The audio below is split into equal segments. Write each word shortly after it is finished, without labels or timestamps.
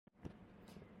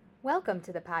Welcome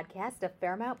to the podcast of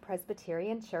Fairmount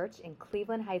Presbyterian Church in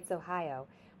Cleveland Heights, Ohio,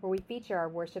 where we feature our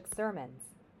worship sermons.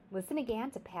 Listen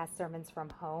again to past sermons from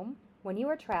home, when you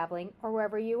are traveling, or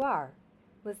wherever you are.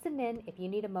 Listen in if you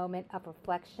need a moment of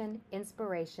reflection,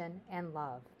 inspiration, and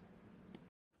love.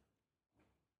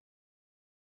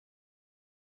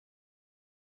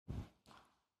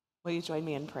 Will you join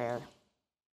me in prayer?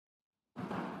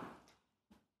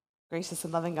 Gracious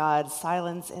and loving God,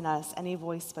 silence in us any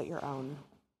voice but your own,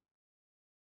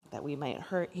 that we might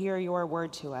hear your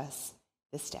word to us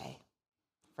this day.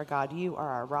 For God, you are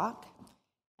our rock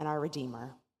and our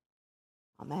Redeemer.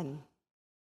 Amen.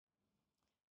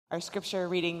 Our scripture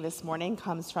reading this morning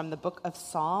comes from the book of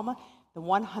Psalm, the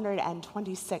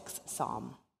 126th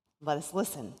Psalm. Let us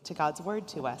listen to God's word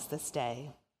to us this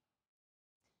day.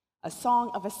 A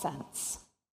song of ascents.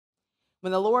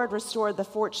 When the Lord restored the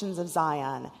fortunes of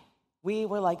Zion, we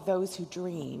were like those who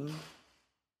dream.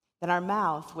 Then our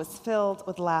mouth was filled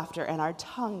with laughter and our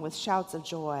tongue with shouts of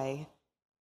joy.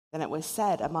 Then it was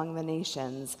said among the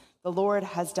nations, the Lord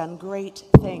has done great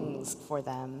things for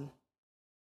them.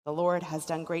 The Lord has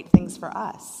done great things for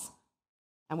us,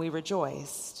 and we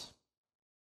rejoiced.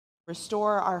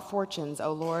 Restore our fortunes,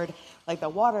 O Lord, like the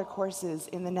watercourses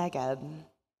in the Negeb.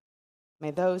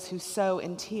 May those who sow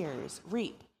in tears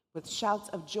reap with shouts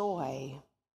of joy.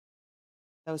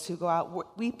 Those who go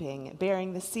out weeping,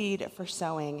 bearing the seed for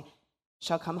sowing,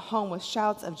 shall come home with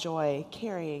shouts of joy,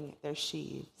 carrying their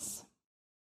sheaves.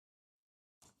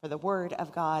 For the word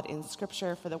of God in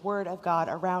Scripture, for the word of God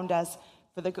around us,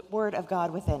 for the word of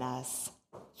God within us,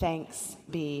 thanks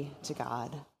be to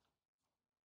God.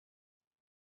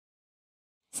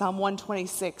 Psalm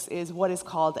 126 is what is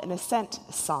called an ascent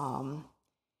psalm.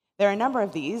 There are a number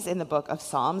of these in the book of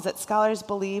Psalms that scholars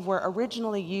believe were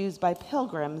originally used by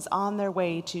pilgrims on their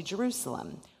way to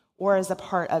Jerusalem, or as a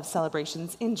part of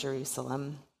celebrations in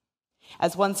Jerusalem.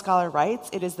 As one scholar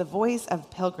writes, it is the voice of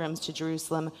pilgrims to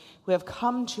Jerusalem who have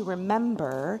come to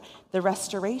remember the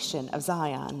restoration of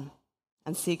Zion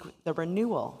and seek the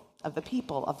renewal of the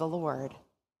people of the Lord.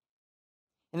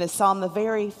 In this psalm, the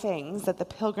very things that the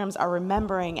pilgrims are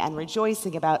remembering and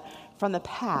rejoicing about from the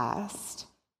past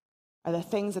are the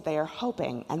things that they are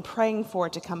hoping and praying for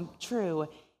to come true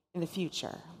in the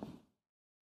future.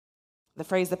 The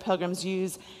phrase the pilgrims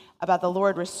use about the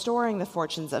Lord restoring the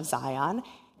fortunes of Zion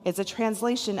is a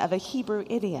translation of a Hebrew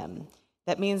idiom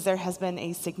that means there has been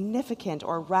a significant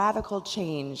or radical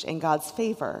change in God's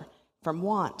favor from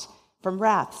wrath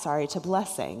to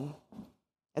blessing.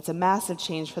 It's a massive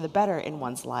change for the better in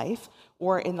one's life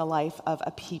or in the life of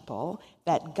a people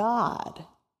that God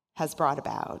has brought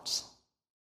about.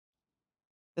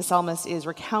 The psalmist is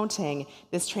recounting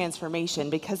this transformation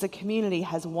because the community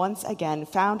has once again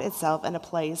found itself in a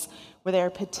place where they are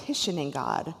petitioning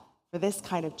God for this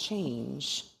kind of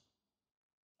change.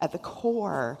 At the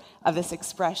core of this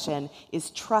expression is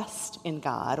trust in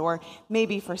God, or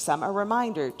maybe for some, a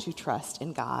reminder to trust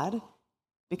in God,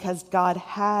 because God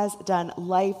has done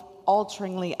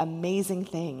life-alteringly amazing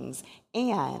things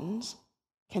and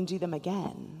can do them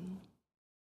again.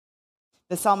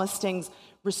 The psalmist sings,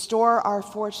 "Restore our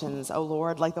fortunes, O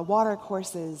Lord, like the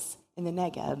watercourses in the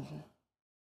Negeb."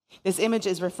 This image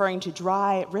is referring to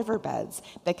dry riverbeds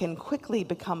that can quickly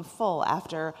become full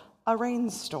after a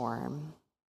rainstorm.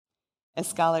 As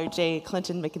scholar J.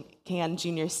 Clinton McCann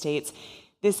Jr. states,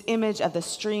 this image of the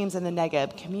streams in the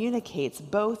Negeb communicates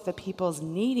both the people's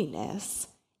neediness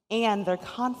and their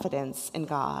confidence in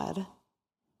God.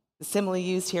 The simile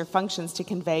used here functions to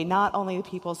convey not only the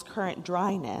people's current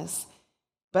dryness,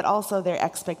 but also their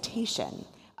expectation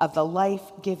of the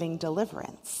life-giving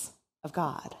deliverance of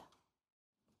God.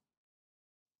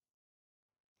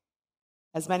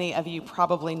 As many of you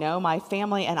probably know, my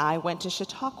family and I went to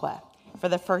Chautauqua for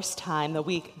the first time the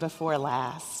week before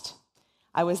last.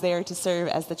 I was there to serve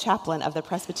as the chaplain of the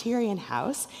Presbyterian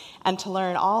House and to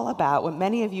learn all about what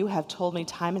many of you have told me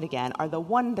time and again are the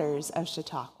wonders of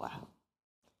Chautauqua.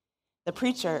 The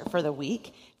preacher for the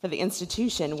week for the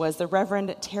institution was the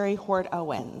Reverend Terry Hort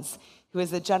Owens, who is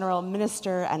the general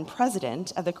minister and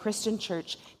president of the Christian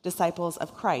Church Disciples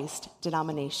of Christ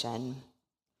denomination.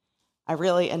 I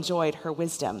really enjoyed her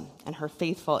wisdom and her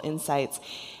faithful insights.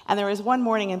 And there was one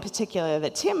morning in particular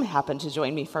that Tim happened to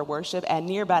join me for worship and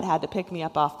near about had to pick me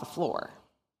up off the floor.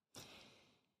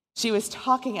 She was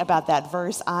talking about that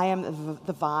verse, "I am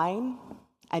the vine,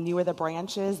 and you are the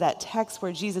branches," that text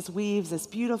where Jesus weaves this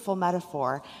beautiful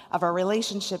metaphor of our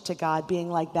relationship to God being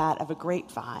like that of a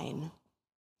grapevine.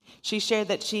 She shared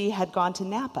that she had gone to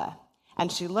Napa,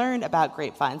 and she learned about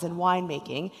grapevines and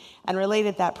winemaking and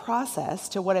related that process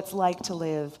to what it's like to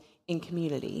live in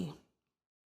community.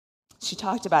 She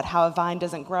talked about how a vine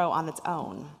doesn't grow on its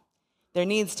own. There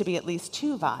needs to be at least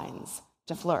 2 vines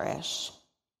to flourish.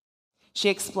 She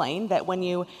explained that when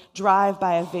you drive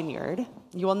by a vineyard,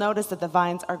 you will notice that the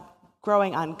vines are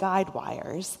growing on guide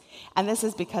wires, and this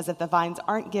is because if the vines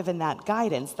aren't given that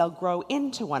guidance, they'll grow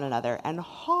into one another and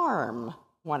harm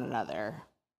one another.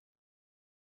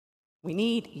 We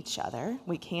need each other.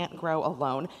 We can't grow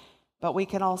alone, but we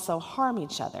can also harm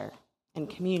each other in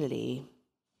community.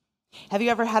 Have you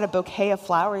ever had a bouquet of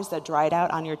flowers that dried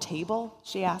out on your table?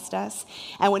 She asked us.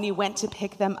 And when you went to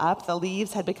pick them up, the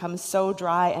leaves had become so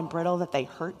dry and brittle that they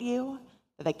hurt you,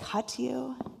 that they cut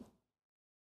you.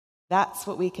 That's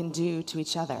what we can do to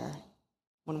each other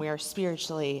when we are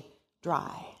spiritually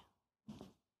dry.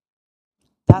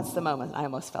 That's the moment I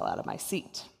almost fell out of my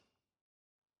seat.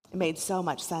 It made so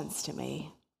much sense to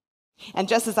me. And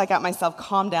just as I got myself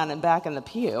calmed down and back in the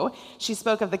pew, she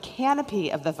spoke of the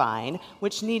canopy of the vine,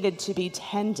 which needed to be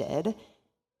tended,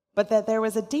 but that there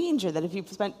was a danger that if you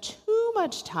spent too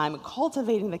much time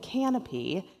cultivating the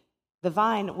canopy, the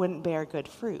vine wouldn't bear good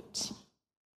fruit.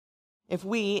 If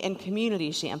we, in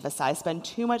community, she emphasized, spend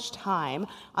too much time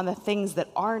on the things that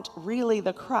aren't really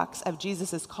the crux of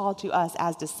Jesus' call to us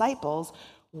as disciples,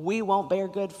 we won't bear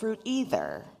good fruit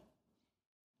either.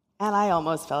 And I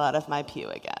almost fell out of my pew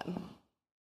again.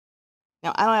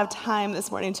 Now, I don't have time this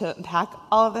morning to unpack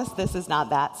all of this. This is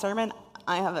not that sermon.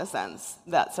 I have a sense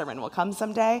that sermon will come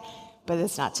someday, but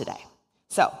it's not today.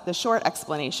 So the short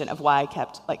explanation of why I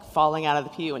kept falling out of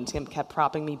the pew and Tim kept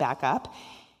propping me back up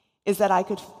is that I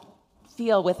could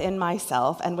feel within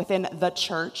myself and within the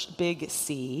church, big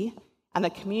C, and the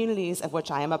communities of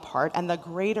which I am a part, and the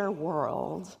greater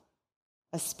world,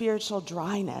 a spiritual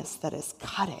dryness that is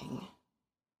cutting.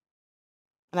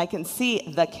 And I can see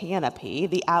the canopy,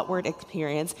 the outward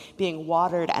experience, being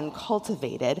watered and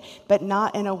cultivated, but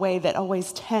not in a way that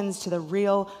always tends to the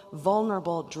real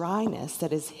vulnerable dryness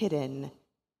that is hidden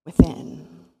within.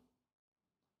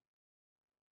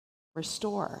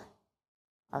 Restore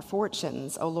our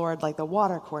fortunes, O Lord, like the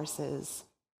watercourses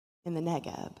in the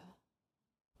Negeb.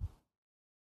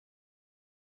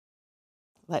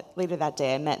 Later that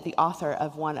day, I met the author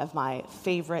of one of my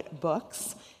favorite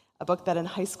books, a book that in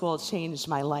high school changed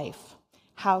my life,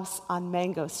 House on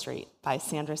Mango Street by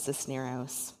Sandra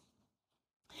Cisneros.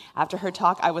 After her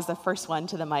talk, I was the first one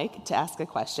to the mic to ask a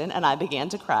question, and I began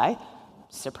to cry,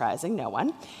 surprising no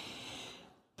one,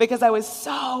 because I was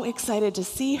so excited to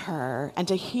see her and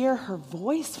to hear her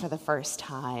voice for the first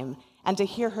time and to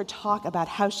hear her talk about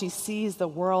how she sees the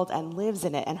world and lives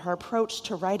in it and her approach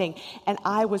to writing. And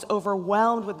I was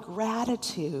overwhelmed with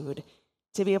gratitude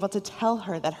to be able to tell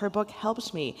her that her book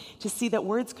helped me to see that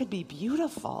words could be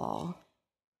beautiful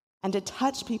and to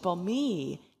touch people,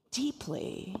 me,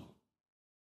 deeply.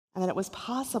 And that it was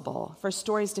possible for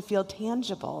stories to feel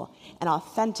tangible and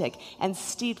authentic and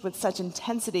steeped with such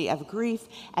intensity of grief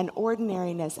and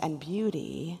ordinariness and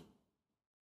beauty.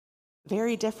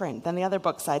 Very different than the other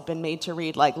books I'd been made to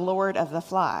read, like Lord of the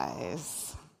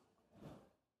Flies.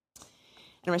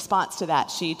 In response to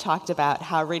that, she talked about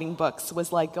how reading books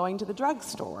was like going to the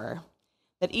drugstore,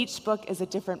 that each book is a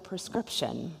different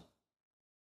prescription.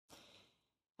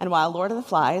 And while Lord of the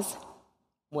Flies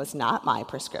was not my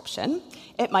prescription,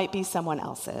 it might be someone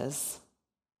else's.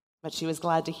 But she was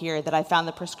glad to hear that I found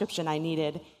the prescription I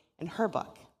needed in her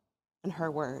book, in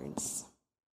her words.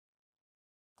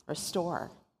 Restore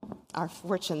our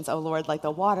fortunes, O Lord, like the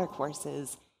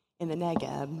watercourses in the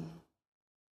Negeb.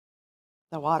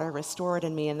 The water restored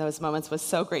in me in those moments was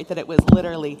so great that it was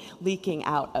literally leaking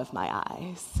out of my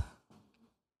eyes.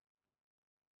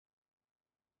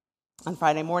 On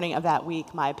Friday morning of that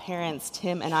week, my parents,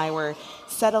 Tim and I, were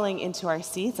settling into our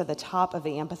seats at the top of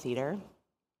the amphitheater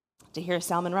to hear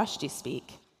Salman Rushdie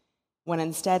speak, when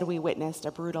instead we witnessed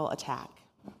a brutal attack.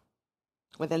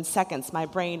 Within seconds, my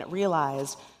brain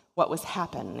realized what was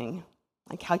happening.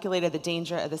 I calculated the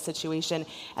danger of the situation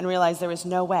and realized there was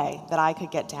no way that I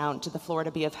could get down to the floor to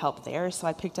be of help there, so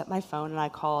I picked up my phone and I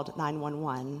called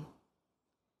 911.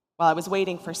 While I was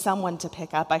waiting for someone to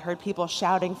pick up, I heard people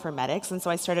shouting for medics, and so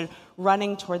I started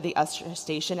running toward the usher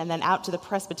station and then out to the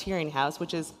Presbyterian house,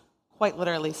 which is quite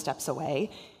literally steps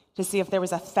away, to see if there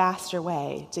was a faster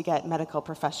way to get medical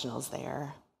professionals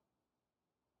there.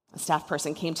 A staff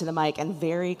person came to the mic and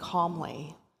very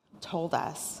calmly told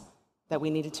us that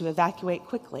we needed to evacuate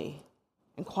quickly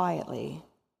and quietly,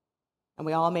 and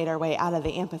we all made our way out of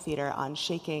the amphitheater on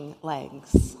shaking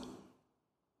legs.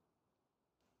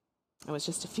 It was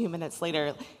just a few minutes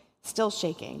later, still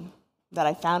shaking, that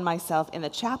I found myself in the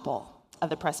chapel of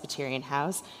the Presbyterian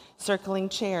house, circling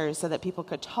chairs so that people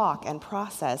could talk and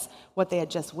process what they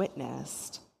had just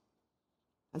witnessed.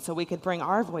 And so we could bring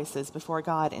our voices before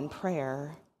God in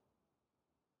prayer.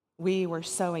 We were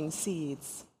sowing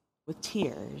seeds with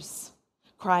tears,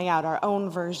 crying out our own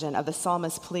version of the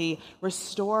psalmist's plea,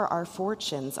 "Restore our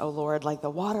fortunes, O Lord, like the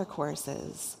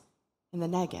watercourses in the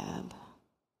Negeb."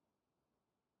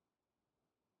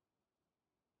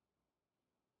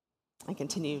 I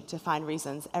continue to find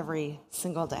reasons every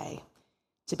single day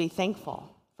to be thankful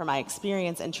for my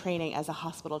experience and training as a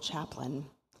hospital chaplain.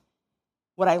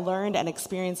 What I learned and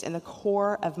experienced in the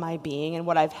core of my being and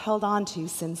what I've held on to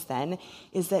since then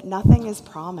is that nothing is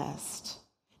promised,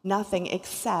 nothing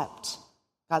except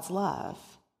God's love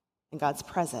and God's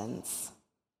presence.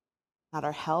 Not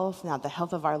our health, not the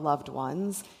health of our loved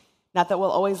ones, not that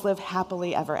we'll always live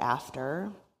happily ever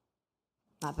after,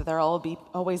 not that there will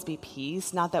always be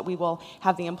peace, not that we will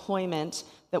have the employment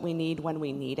that we need when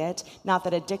we need it, not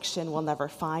that addiction will never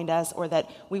find us, or that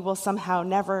we will somehow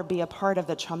never be a part of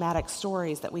the traumatic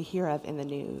stories that we hear of in the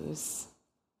news.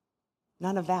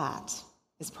 None of that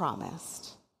is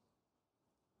promised.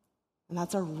 And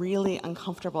that's a really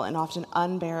uncomfortable and often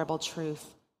unbearable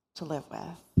truth to live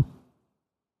with.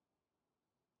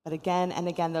 But again and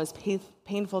again, those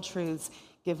painful truths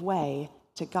give way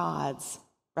to God's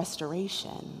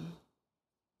restoration.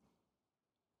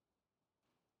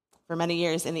 For many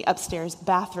years in the upstairs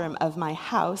bathroom of my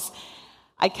house,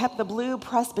 I kept the blue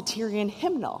Presbyterian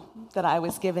hymnal that I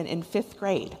was given in 5th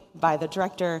grade by the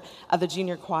director of the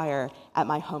junior choir at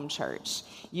my home church.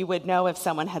 You would know if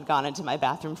someone had gone into my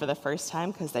bathroom for the first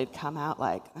time because they'd come out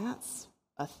like, "That's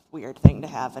a weird thing to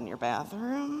have in your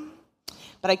bathroom."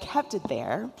 But I kept it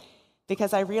there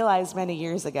because I realized many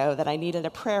years ago that I needed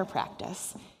a prayer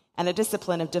practice and a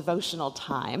discipline of devotional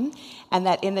time, and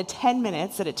that in the 10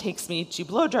 minutes that it takes me to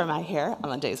blow dry my hair, on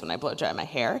the days when I blow dry my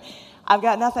hair, I've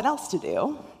got nothing else to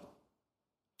do.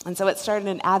 And so it started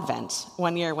in Advent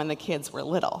one year when the kids were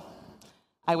little.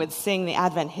 I would sing the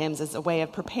Advent hymns as a way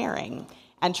of preparing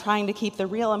and trying to keep the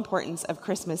real importance of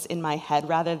Christmas in my head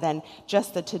rather than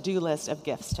just the to-do list of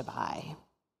gifts to buy.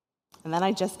 And then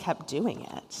I just kept doing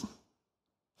it.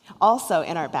 Also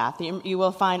in our bathroom, you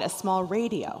will find a small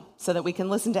radio so that we can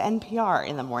listen to NPR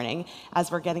in the morning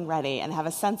as we're getting ready and have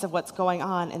a sense of what's going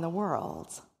on in the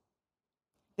world.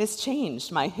 This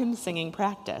changed my hymn singing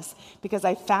practice because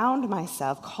I found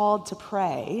myself called to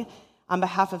pray on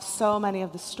behalf of so many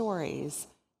of the stories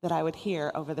that I would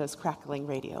hear over those crackling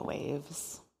radio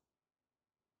waves.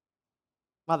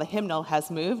 While the hymnal has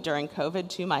moved during COVID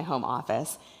to my home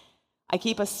office, I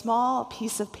keep a small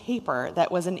piece of paper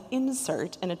that was an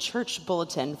insert in a church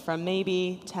bulletin from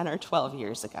maybe 10 or 12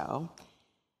 years ago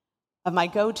of my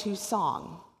go-to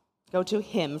song, go-to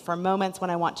hymn for moments when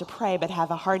I want to pray but have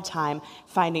a hard time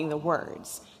finding the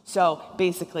words. So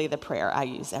basically the prayer I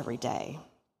use every day.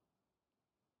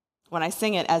 When I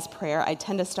sing it as prayer, I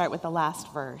tend to start with the last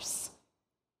verse.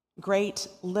 "Great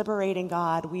liberating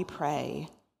God, we pray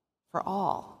for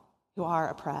all who are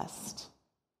oppressed.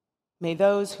 May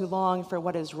those who long for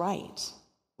what is right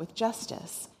with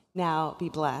justice now be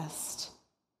blessed.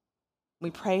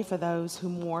 We pray for those who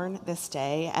mourn this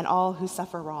day and all who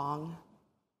suffer wrong.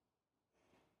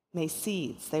 May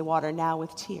seeds they water now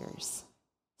with tears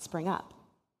spring up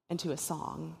into a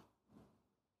song.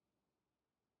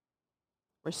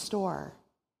 Restore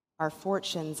our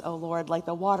fortunes, O Lord, like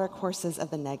the watercourses of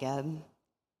the Negeb.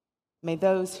 May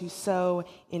those who sow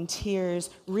in tears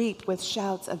reap with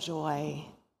shouts of joy.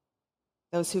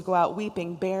 Those who go out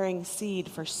weeping, bearing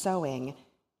seed for sowing,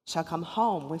 shall come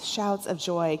home with shouts of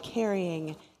joy,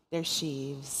 carrying their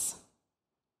sheaves.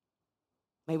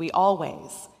 May we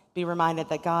always be reminded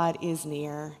that God is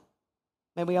near.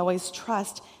 May we always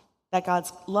trust that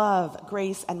God's love,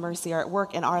 grace, and mercy are at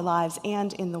work in our lives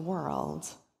and in the world.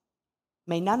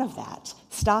 May none of that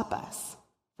stop us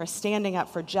for standing up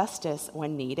for justice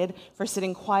when needed, for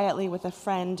sitting quietly with a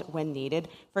friend when needed,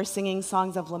 for singing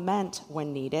songs of lament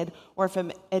when needed, or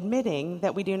from admitting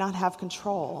that we do not have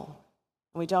control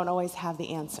and we don't always have the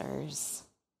answers.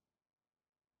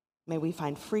 May we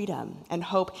find freedom and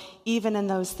hope even in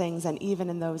those things and even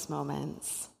in those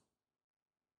moments.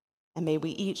 And may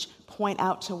we each point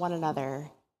out to one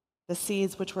another the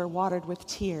seeds which were watered with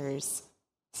tears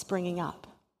springing up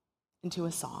into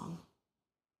a song.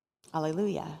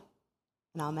 Alleluia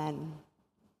and amen.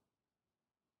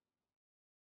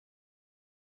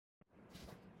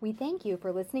 We thank you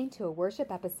for listening to a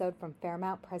worship episode from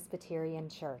Fairmount Presbyterian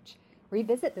Church.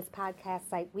 Revisit this podcast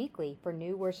site weekly for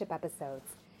new worship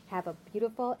episodes. Have a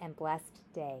beautiful and blessed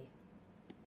day.